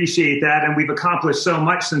 Really appreciate that. And we've accomplished so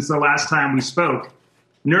much since the last time we spoke.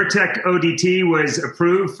 Nurtec ODT was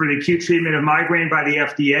approved for the acute treatment of migraine by the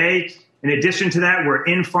FDA. In addition to that, we're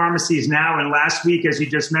in pharmacies now. And last week, as you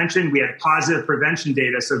just mentioned, we had positive prevention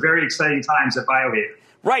data. So very exciting times at Biohaven.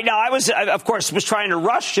 Right. Now, I was trying to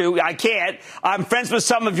rush you. I can't. I'm friends with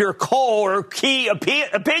some of your key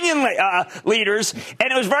opinion leaders,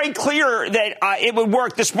 and it was very clear that it would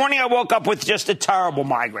work. This morning, I woke up with just a terrible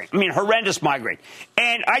migraine. I mean, horrendous migraine.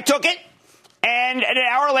 And I took it. And an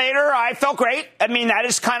hour later, I felt great. I mean, that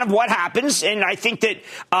is kind of what happens. And I think that,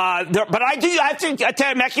 but I have to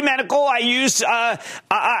tell you, Ecumenical, I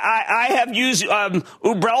have used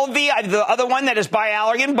Ubrelvy, the other one that is by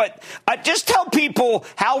Allergan. But just tell people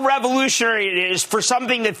how revolutionary it is for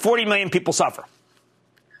something that 40 million people suffer.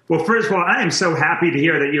 Well, first of all, I am so happy to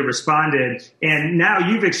hear that you responded. And now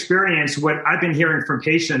you've experienced what I've been hearing from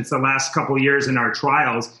patients the last couple of years in our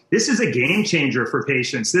trials. This is a game changer for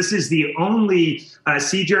patients. This is the only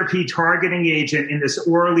CGRP targeting agent in this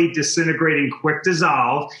orally disintegrating quick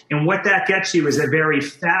dissolve. And what that gets you is a very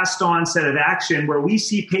fast onset of action where we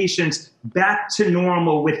see patients back to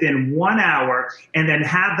normal within 1 hour and then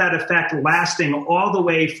have that effect lasting all the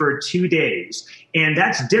way for 2 days. And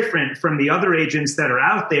that's different from the other agents that are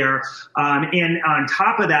out there. And on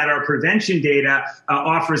top of that, our prevention data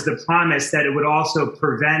offers the promise that it would also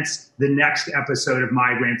prevent the next episode of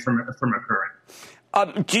migraine from occurring.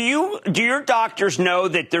 Do your doctors know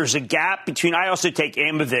that there's a gap between, I also take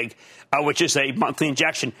Aimovig, which is a monthly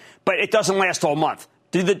injection, but it doesn't last all month.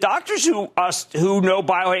 Do the doctors who know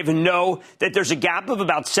Biohaven know that there's a gap of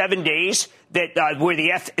about 7 days that where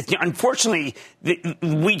unfortunately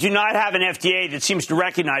we do not have an FDA that seems to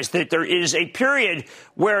recognize that there is a period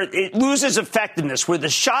where it loses effectiveness, where the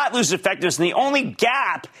shot loses effectiveness, and the only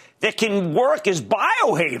gap that can work is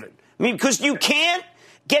Biohaven. I mean, because you can't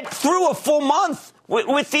get through a full month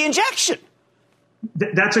with the injection.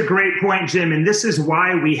 That's a great point, Jim. And this is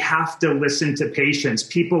why we have to listen to patients,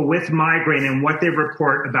 people with migraine, and what they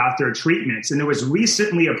report about their treatments. And there was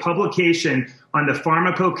recently a publication on the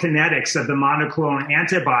pharmacokinetics of the monoclonal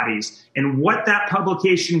antibodies. And what that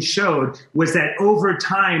publication showed was that over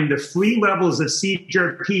time, the free levels of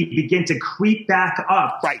CGRP begin to creep back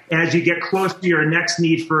up as you get close to your next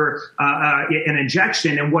need for an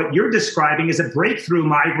injection. And what you're describing is a breakthrough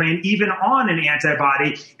migraine, even on an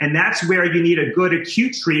antibody. And that's where you need a good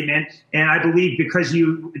acute treatment. And I believe because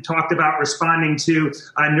you talked about responding to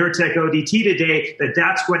Nurtec ODT today,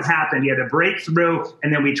 that's what happened. You had a breakthrough,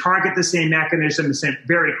 and then we target the same mechanism and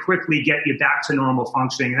very quickly get you back to normal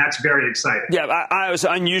functioning. And that's very exciting. Yeah, I was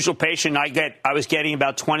an unusual patient. I was getting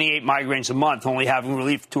about 28 migraines a month, only having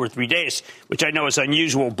relief 2 or 3 days, which I know is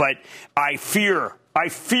unusual. But I feared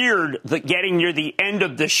that getting near the end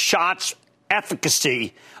of the shot's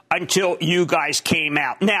efficacy until you guys came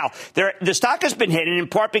out. Now, the stock has been hidden in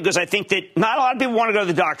part because I think that not a lot of people want to go to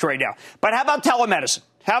the doctor right now. But how about telemedicine?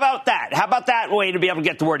 How about that? How about that way to be able to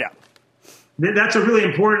get the word out? That's a really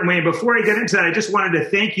important way. Before I get into that, I just wanted to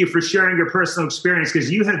thank you for sharing your personal experience,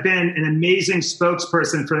 because you have been an amazing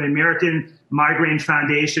spokesperson for the American Migraine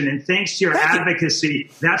Foundation. And thanks to your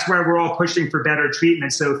advocacy, that's why we're all pushing for better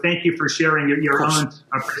treatment. So thank you for sharing your own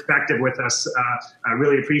perspective with us. I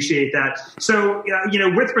really appreciate that. So,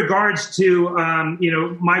 with regards to,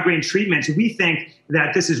 migraine treatments, we think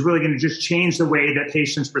that this is really going to just change the way that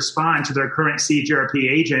patients respond to their current CGRP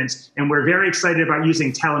agents. And we're very excited about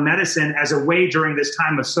using telemedicine as a way during this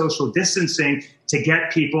time of social distancing to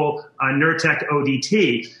get people Nurtec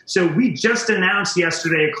ODT. So we just announced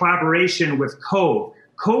yesterday a collaboration with Cove.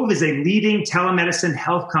 Cove is a leading telemedicine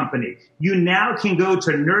health company. You now can go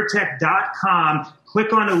to Nurtec.com,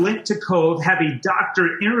 click on a link to Cove, have a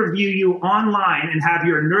doctor interview you online, and have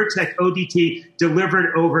your Nurtec ODT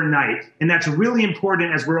delivered overnight. And that's really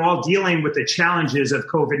important as we're all dealing with the challenges of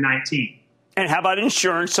COVID-19. And how about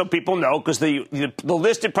insurance, so people know, because the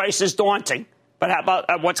listed price is daunting. But how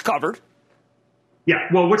about what's covered? Yeah,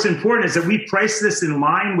 well, what's important is that we price this in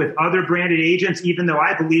line with other branded agents, even though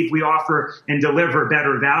I believe we offer and deliver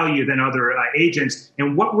better value than other agents.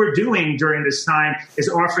 And what we're doing during this time is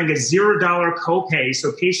offering a $0 copay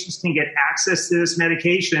so patients can get access to this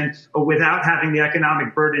medication without having the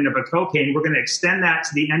economic burden of a copay. And we're going to extend that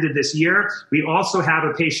to the end of this year. We also have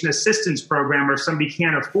a patient assistance program where if somebody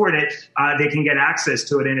can't afford it, they can get access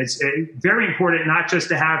to it. And it's very important not just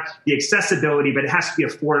to have the accessibility, but it has to be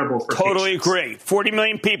affordable for patients. Totally agree. 40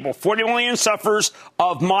 million people, 40 million sufferers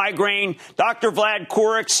of migraine. Dr. Vlad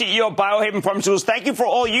Couric, CEO of Biohaven Pharmaceuticals, thank you for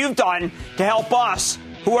all you've done to help us,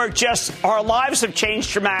 who are our lives have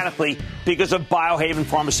changed dramatically because of Biohaven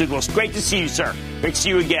Pharmaceuticals. Great to see you, sir. Great to see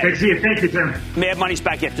you again. Great to see you. Thank you, Tim. Mad Money's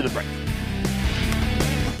back after the break.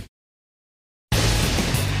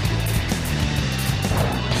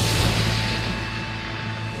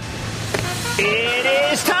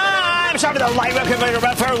 It is time. Time for the light record.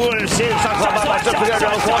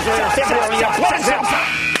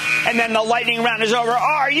 And then the lightning round is over.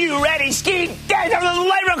 Are you ready, Ski? Time for the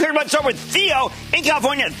light record. Let's start with Theo in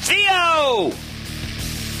California. Theo!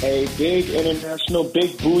 A big international,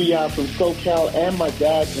 big booyah from SoCal and my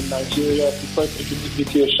dad in Nigeria. He first introduced me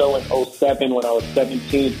to your show in 2007 when I was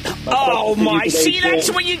 17. Oh, my. See,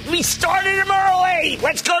 that's when we started him early.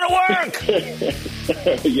 Let's go to work.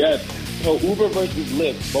 Yes. Uber versus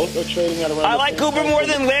Lyft. Both are trading at around. I like Uber more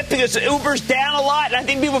than Lyft because Uber's down a lot, and I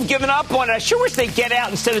think people have given up on it. I sure wish they'd get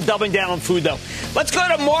out instead of doubling down on food, though. Let's go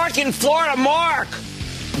to Mark in Florida. Mark.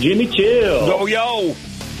 Jimmy Chill. Yo.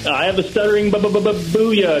 I have a stuttering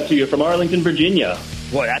booyah to you from Arlington, Virginia.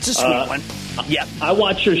 Boy, that's a sweet one. Yep. I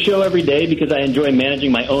watch your show every day because I enjoy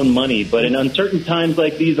managing my own money. But in uncertain times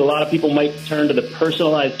like these, a lot of people might turn to the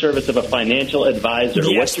personalized service of a financial advisor.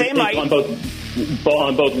 Yes, they might. On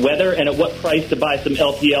both whether and at what price to buy some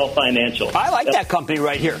LPL Financial. I like that company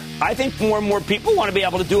right here. I think more and more people want to be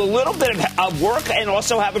able to do a little bit of work and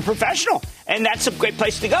also have a professional. And that's a great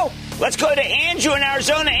place to go. Let's go to Andrew in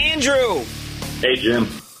Arizona. Andrew. Hey, Jim.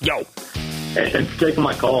 Yo. Hey, thanks for taking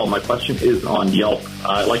my call. My question is on Yelp.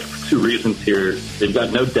 I like it for 2 reasons here. They've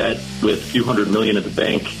got no debt with a few $100 million at the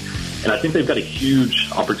bank. And I think they've got a huge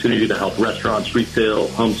opportunity to help restaurants, retail,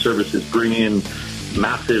 home services bring in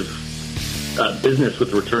massive business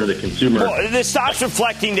with the return of the consumer. Well, the stock's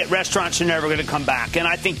reflecting that restaurants are never going to come back, and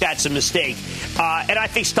I think that's a mistake. And I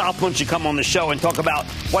think Stockman should come on the show and talk about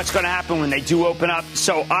what's going to happen when they do open up.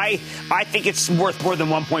 So I think it's worth more than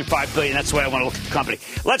 $1.5 billion. That's the way I want to look at the company.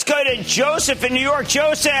 Let's go to Joseph in New York.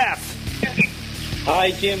 Joseph.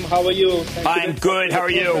 Hi, Jim. How are you? I'm good. How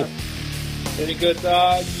are you? Very good.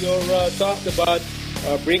 You talked about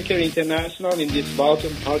Brinker International in this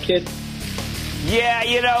volatile market? Yeah,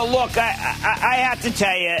 look, I have to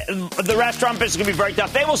tell you, the restaurant business is going to be very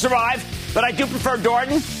tough. They will survive, but I do prefer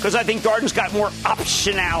Darden because I think Darden's got more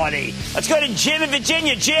optionality. Let's go to Jim in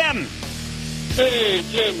Virginia. Jim. Hey,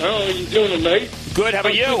 Jim, how are you doing, mate? Good, how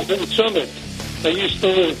about you? I'm Summit. I used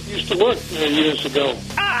to work there years ago.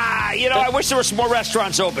 I wish there were some more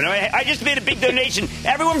restaurants open. I just made a big donation.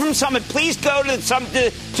 Everyone from Summit, please go to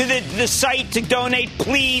the site to donate,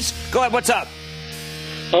 please. Go ahead, what's up?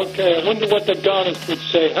 Okay, I wonder what the dollars would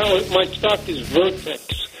say. My stock is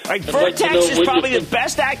Vertex. Right, Vertex is probably the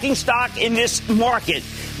best acting stock in this market.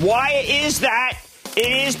 Why is that?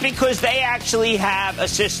 It is because they actually have a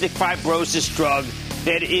cystic fibrosis drug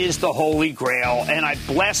that is the holy grail, and I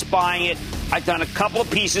bless buying it. I've done a couple of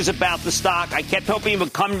pieces about the stock. I kept hoping it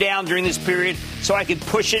would come down during this period so I could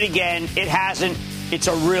push it again. It hasn't. It's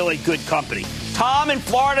a really good company. Tom in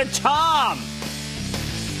Florida. Tom.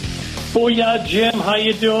 Booyah, Jim. How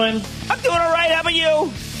you doing? I'm doing all right. How about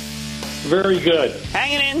you? Very good.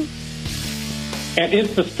 Hanging in. An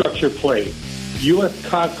infrastructure play. U.S.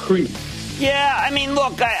 Concrete. Yeah,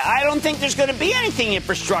 look, I don't think there's going to be anything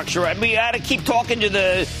infrastructure. I got to keep talking to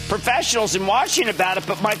the professionals in Washington about it,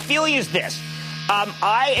 but my feeling is this.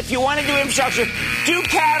 If you want to do infrastructure, do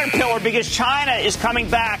Caterpillar because China is coming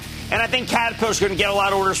back, and I think Caterpillar's going to get a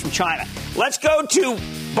lot of orders from China. Let's go to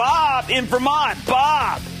Bob in Vermont.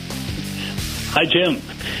 Bob. Hi, Jim.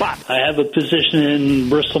 Bob. I have a position in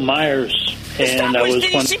Bristol-Myers, and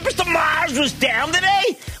Did you see Bristol-Myers was down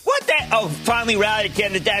today? What the? Oh, finally rallied at the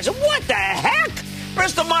end of the day. So what the heck?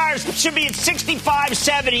 Bristol-Myers should be at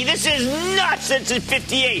 65.70. This is nuts. It's at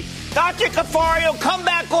 58. Dr. Cafario, come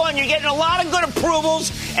back on. You're getting a lot of good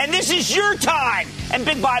approvals, and this is your time. And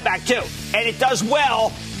big buyback, too. And it does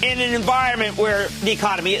well in an environment where the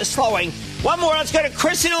economy is slowing. One more. Let's go to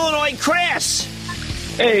Chris in Illinois. Chris.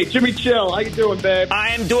 Hey, Jimmy Chill. How you doing, babe?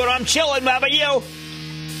 I'm chilling. How about you?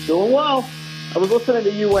 Doing well. I was listening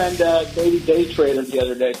to you and Davey Day Trader the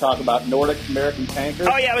other day talk about Nordic American tankers.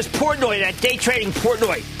 Oh, yeah, it was Portnoy, that day trading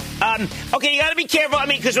Portnoy. Okay, you got to be careful.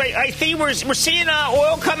 Because I think we're seeing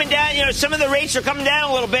oil coming down. Some of the rates are coming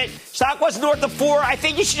down a little bit. Stock was north of 4. I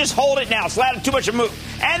think you should just hold it now. It's allowed too much to move.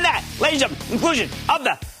 And that, ladies and gentlemen, conclusion of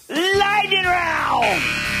the Lightning Round.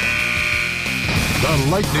 The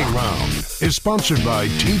Lightning Round is sponsored by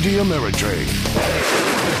TD Ameritrade.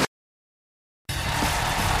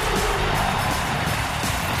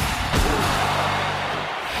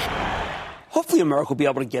 Hopefully America will be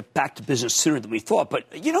able to get back to business sooner than we thought.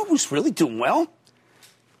 But you know who's really doing well?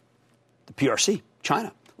 The PRC,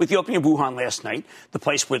 China. With the opening of Wuhan last night, the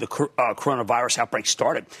place where the coronavirus outbreak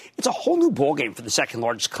started, it's a whole new ballgame for the second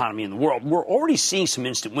largest economy in the world. We're already seeing some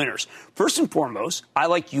instant winners. First and foremost, I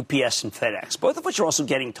like UPS and FedEx, both of which are also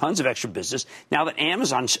getting tons of extra business now that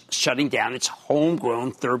Amazon's shutting down its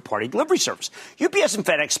homegrown third-party delivery service. UPS and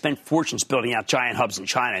FedEx spent fortunes building out giant hubs in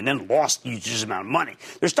China and then lost huge amount of money.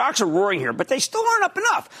 Their stocks are roaring here, but they still aren't up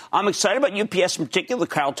enough. I'm excited about UPS in particular.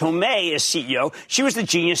 Carol Tomei is CEO. She was the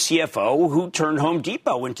genius CFO who turned Home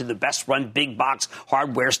Depot into the best-run big-box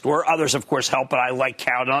hardware store. Others, of course, help, but I like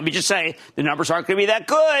Carol. Let me just say, the numbers aren't going to be that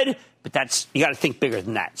good, but you got to think bigger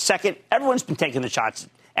than that. Second, everyone's been taking the shots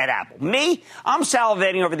at Apple. Me, I'm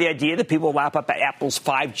salivating over the idea that people will lap up Apple's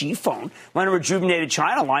 5G phone when a rejuvenated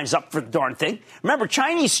China lines up for the darn thing. Remember,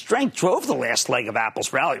 Chinese strength drove the last leg of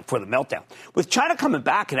Apple's rally before the meltdown. With China coming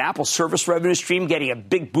back and Apple's service revenue stream getting a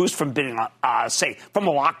big boost from being, from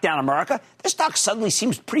a lockdown America, this stock suddenly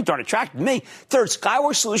seems pretty darn attractive to me. Third,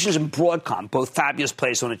 Skyworks Solutions and Broadcom, both fabulous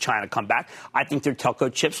plays when China come back. I think their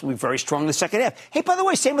telco chips will be very strong in the second half. Hey, by the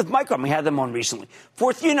way, same with Micron. We had them on recently.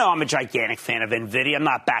 Fourth, I'm a gigantic fan of NVIDIA. I'm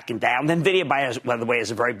not backing down. NVIDIA, by the way, has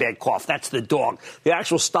a very bad cough. That's the dog. The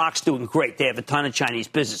actual stock's doing great. They have a ton of Chinese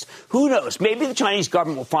business. Who knows? Maybe the Chinese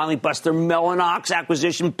government will finally bust their Mellanox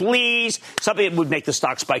acquisition. Please. Something that would make the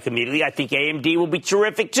stock spike immediately. I think AMD will be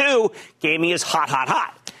terrific, too. Gaming is hot, hot,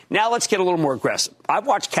 hot. Now let's get a little more aggressive. I've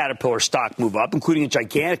watched Caterpillar stock move up, including a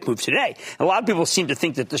gigantic move today. A lot of people seem to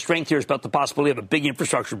think that the strength here is about the possibility of a big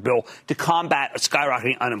infrastructure bill to combat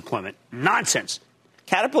skyrocketing unemployment. Nonsense.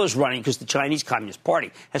 Caterpillar is running because the Chinese Communist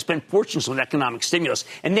Party has spent fortunes on economic stimulus,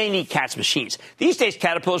 and they need cat's machines. These days,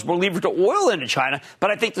 Caterpillar is more levered to oil into China,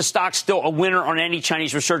 but I think the stock's still a winner on any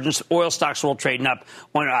Chinese resurgence. Oil stocks are all trading up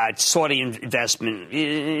on Saudi investment.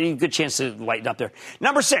 Good chance to lighten up there.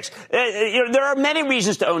 Number 6, there are many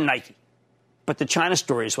reasons to own Nike. but the China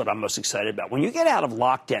story is what I'm most excited about. When you get out of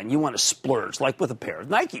lockdown, you want to splurge, like with a pair of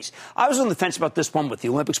Nikes. I was on the fence about this one with the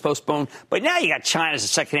Olympics postponed, but now you got China as a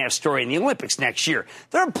second-half story in the Olympics next year.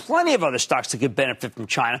 There are plenty of other stocks that could benefit from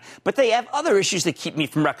China, but they have other issues that keep me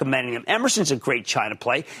from recommending them. Emerson's a great China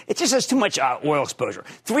play. It just has too much oil exposure.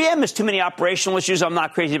 3M has too many operational issues. I'm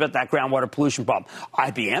not crazy about that groundwater pollution problem.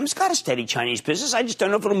 IBM's got a steady Chinese business. I just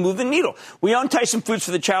don't know if it'll move the needle. We own Tyson Foods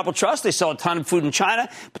for the Charitable Trust. They sell a ton of food in China,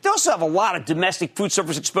 but they also have a lot of domestic food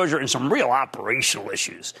service exposure and some real operational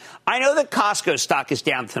issues. I know that Costco stock is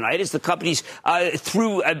down tonight as the company's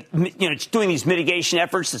doing these mitigation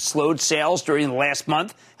efforts that slowed sales during the last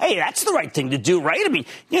month. Hey, that's the right thing to do, right? I mean,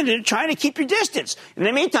 they're trying to keep your distance. In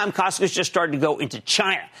the meantime, Costco's just started to go into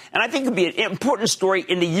China. And I think it'll be an important story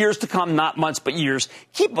in the years to come, not months, but years.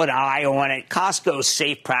 Keep an eye on it. Costco's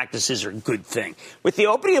safe practices are a good thing. With the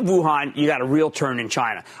opening of Wuhan, you got a real turn in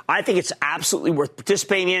China. I think it's absolutely worth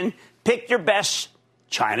participating in. Pick your best.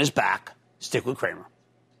 China's back. Stick with Cramer.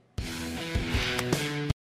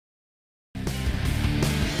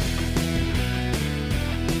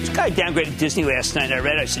 This guy downgraded Disney last night. I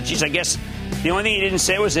read it. I said, geez, I guess the only thing he didn't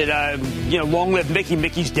say was that, long live Mickey.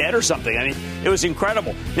 Mickey's dead or something. I mean, it was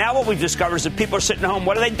incredible. Now what we've discovered is that people are sitting at home.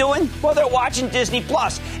 What are they doing? Well, they're watching Disney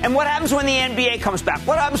Plus. And what happens when the NBA comes back?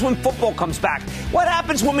 What happens when football comes back? What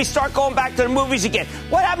happens when we start going back to the movies again?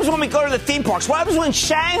 What happens when we go to the theme parks? What happens when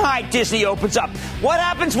Shanghai Disney opens up? What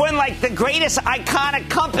happens when, the greatest iconic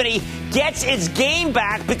company gets its game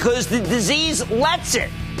back because the disease lets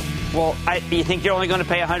it? Well, you think you're only going to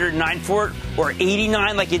pay $109 for it or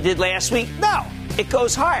 $89 like you did last week? No, it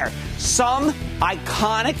goes higher. Some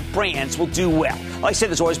iconic brands will do well. Like I said,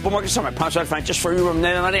 there's always bull market summer. I promise I'll find just for you.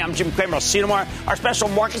 I'm Jim Cramer. I'll see you tomorrow. Our special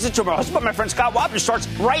Markets and Tomorrow, hosted by my friend Scott Wapner, starts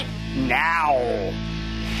right now.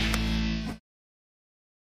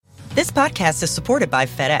 This podcast is supported by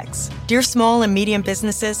FedEx. Dear small and medium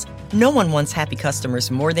businesses, no one wants happy customers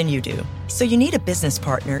more than you do. So you need a business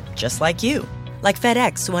partner just like you. Like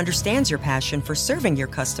FedEx, who understands your passion for serving your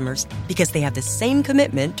customers because they have the same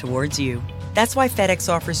commitment towards you. That's why FedEx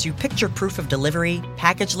offers you picture proof of delivery,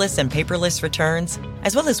 packageless and paperless returns,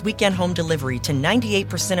 as well as weekend home delivery to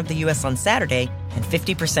 98% of the U.S. on Saturday and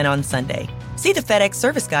 50% on Sunday. See the FedEx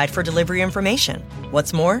service guide for delivery information.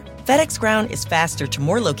 What's more, FedEx Ground is faster to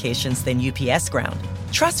more locations than UPS Ground.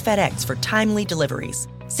 Trust FedEx for timely deliveries.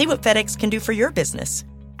 See what FedEx can do for your business.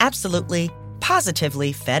 Absolutely,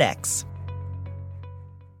 positively FedEx.